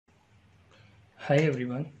Hi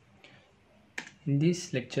everyone. In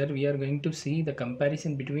this lecture we are going to see the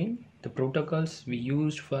comparison between the protocols we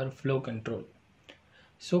used for flow control.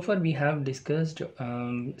 So far we have discussed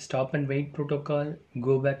stop and wait protocol,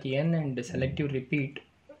 go back n and selective repeat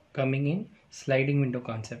coming in sliding window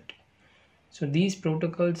concept. So these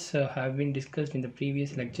protocols have been discussed in the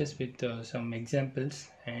previous lectures with some examples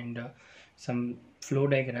and some flow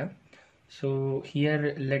diagram. So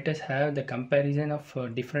here let us have the comparison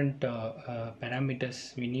of different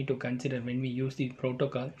parameters we need to consider when we use the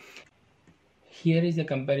protocol. Here is the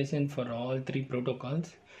comparison for all three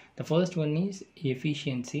protocols. The first one is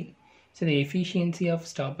efficiency. So the efficiency of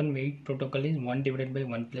stop and wait protocol is 1 divided by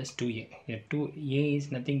 1 plus 2a. Here 2a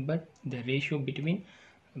is nothing but the ratio between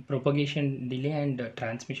propagation delay and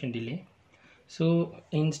transmission delay. So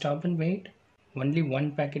in stop and wait, only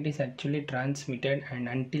one packet is actually transmitted, and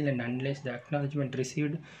until and unless the acknowledgement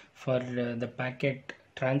received for the packet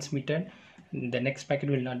transmitted, the next packet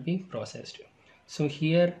will not be processed. So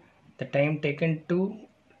here the time taken to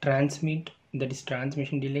transmit, that is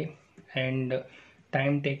transmission delay, and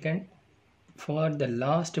time taken for the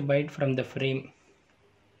last byte from the frame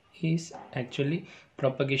is actually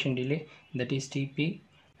propagation delay, that is TP,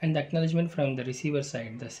 and the acknowledgement from the receiver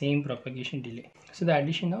side, the same propagation delay. So the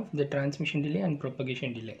addition of the transmission delay and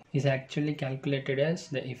propagation delay is actually calculated as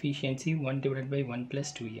the efficiency 1 divided by 1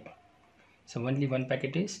 plus 2a. So only one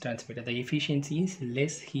packet is transmitted. The efficiency is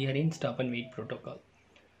less here in stop and wait protocol.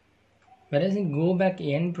 Whereas in go back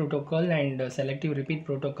n protocol and selective repeat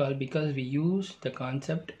protocol, because we use the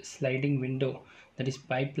concept sliding window, that is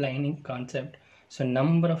pipelining concept, so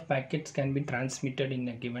number of packets can be transmitted in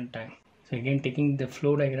a given time. So again, taking the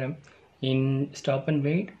flow diagram, in stop and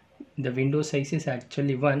wait the window size is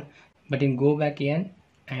actually 1, but in go back n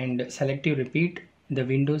and selective repeat the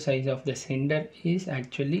window size of the sender is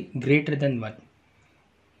actually greater than 1.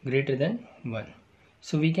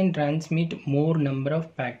 So we can transmit more number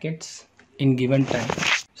of packets in given time.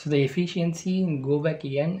 So the efficiency in go back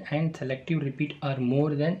n and selective repeat are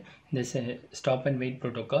more than this stop and wait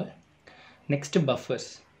protocol. Next,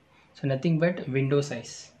 buffers. So nothing but window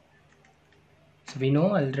size. So we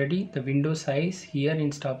know already the window size here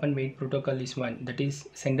in stop and wait protocol is 1, that is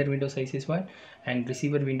sender window size is 1 and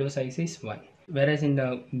receiver window size is 1. Whereas in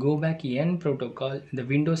the go back n protocol the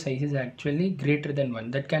window size is actually greater than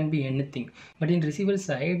 1, that can be anything, but in receiver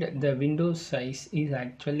side the window size is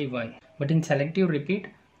actually 1. But in selective repeat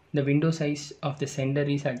the window size of the sender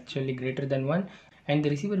is actually greater than 1 and the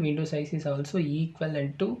receiver window size is also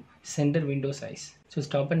equivalent to sender window size. So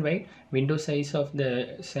stop and wait window size of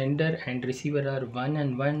the sender and receiver are 1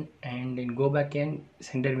 and 1, and in go back n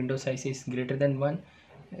sender window size is greater than 1,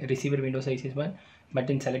 receiver window size is 1, but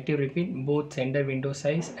in selective repeat both sender window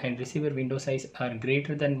size and receiver window size are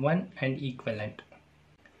greater than 1 and equivalent.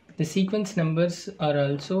 The sequence numbers are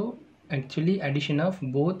also actually addition of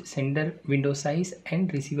both sender window size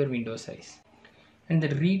and receiver window size. And the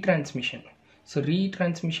retransmission. So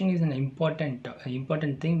retransmission is an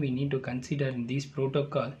important thing we need to consider in this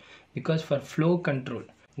protocol, because for flow control,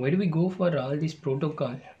 why do we go for all this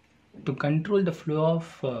protocol? To control the flow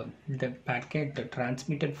of the packet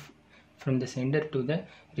transmitted from the sender to the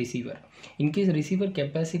receiver. In case receiver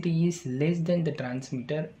capacity is less than the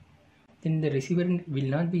transmitter, then the receiver will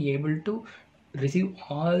not be able to receive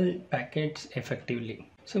all packets effectively.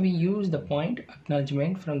 So we use the point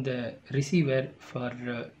acknowledgement from the receiver for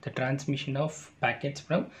the transmission of packets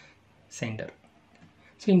from sender.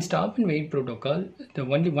 So in stop and wait protocol, the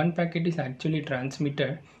only one packet is actually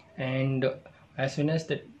transmitted, and as soon as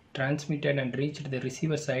the transmitted and reached the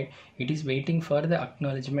receiver side, it is waiting for the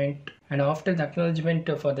acknowledgement, and after the acknowledgement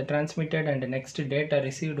for the transmitted and the next data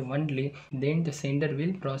received only, then the sender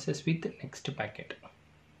will process with the next packet.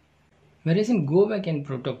 Whereas in go back n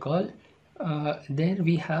protocol, there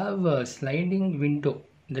we have a sliding window.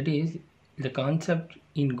 That is, the concept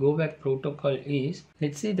in go back protocol is,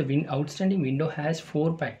 let's say the outstanding window has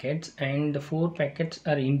 4 packets and the 4 packets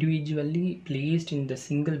are individually placed in the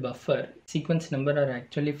single buffer. Sequence number are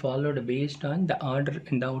actually followed based on the order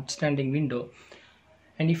in the outstanding window.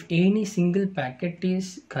 And if any single packet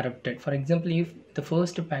is corrupted, for example, if the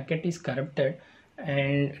first packet is corrupted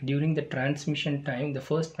and during the transmission time the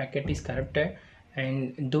first packet is corrupted,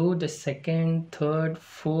 and though the second, third,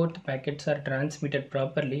 fourth packets are transmitted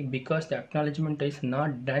properly, because the acknowledgement is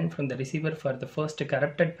not done from the receiver for the first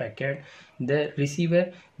corrupted packet, the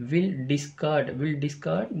receiver will discard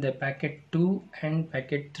the packet 2 and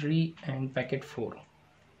packet 3 and packet 4.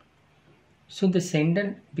 So the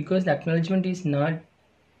sender, because the acknowledgement is not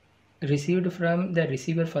received from the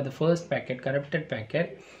receiver for the first packet, corrupted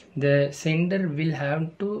packet, the sender will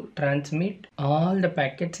have to transmit all the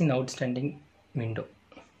packets in outstanding window.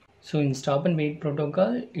 So in stop and wait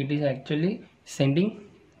protocol, it is actually sending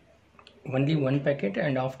only one packet,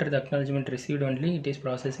 and after the acknowledgement received only it is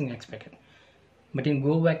processing next packet. But in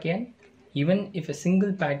go backend, even if a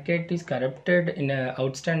single packet is corrupted in a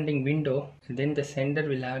outstanding window, then the sender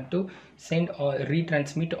will have to send or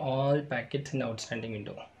retransmit all packets in the outstanding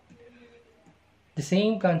window. The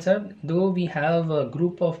same concept, though we have a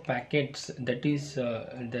group of packets, that is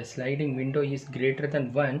the sliding window is greater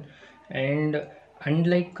than 1, and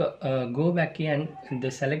unlike go backend,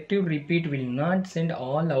 the selective repeat will not send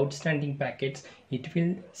all outstanding packets. It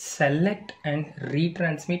will select and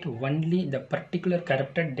retransmit only the particular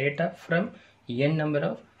corrupted data from n number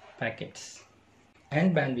of packets.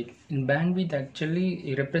 And bandwidth. In bandwidth,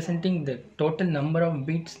 actually representing the total number of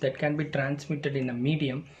bits that can be transmitted in a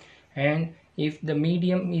medium, and if the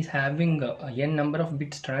medium is having a n number of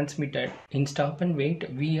bits transmitted, in stop and wait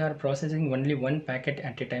we are processing only one packet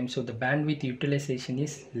at a time, so the bandwidth utilization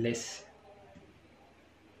is less.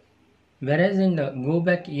 Whereas in the go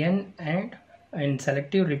back n and in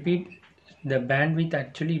selective repeat, the bandwidth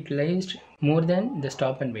actually utilized more than the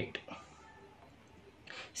stop and wait.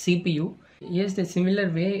 CPU, yes, the similar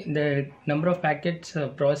way the number of packets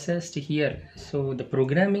processed here, so the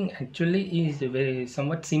programming actually is very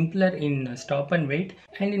somewhat simpler in stop and wait,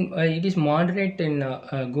 and it is moderate in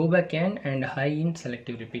go back and high in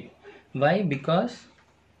selective repeat. Why? Because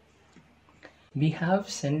we have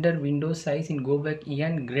sender window size in go back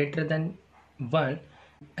n greater than 1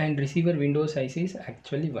 and receiver window size is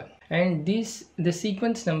actually 1, and this the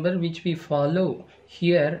sequence number which we follow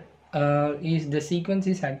here is the sequence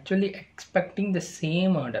is actually expecting the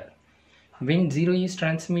same order. When 0 is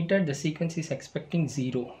transmitted, the sequence is expecting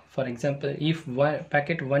 0. For example, if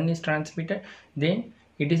packet 1 is transmitted, then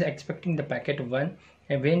it is expecting the packet 1,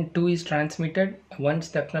 and when 2 is transmitted, once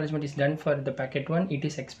the acknowledgement is done for the packet 1, it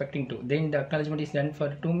is expecting 2, then the acknowledgement is done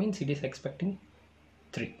for 2 means it is expecting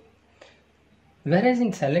 3. Whereas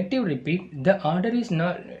in selective repeat, the order is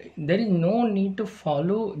not, there is no need to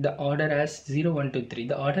follow the order as 0, 1, 2, 3.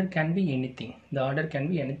 The order can be anything. The order can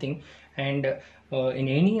be anything, and in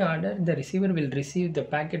any order, the receiver will receive the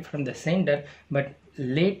packet from the sender, but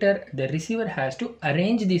later the receiver has to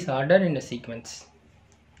arrange this order in a sequence.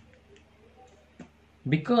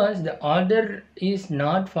 Because the order is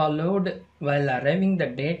not followed while arriving the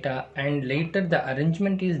data and later the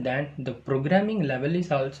arrangement is done, the programming level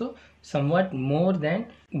is also somewhat more than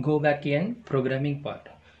go back n programming part.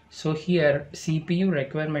 So here CPU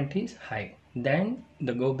requirement is high than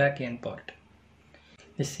the go back n part.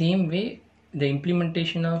 The same way the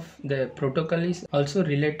implementation of the protocol is also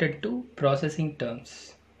related to processing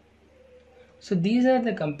terms. So these are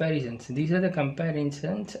the comparisons,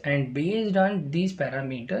 and based on these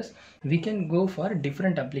parameters we can go for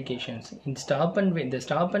different applications. In stop and wait, the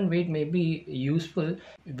stop and wait may be useful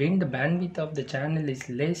when the bandwidth of the channel is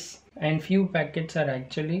less and few packets are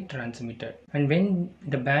actually transmitted, and when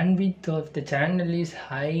the bandwidth of the channel is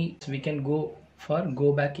high, we can go for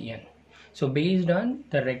go back n. So based on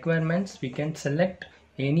the requirements we can select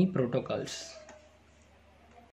any protocols.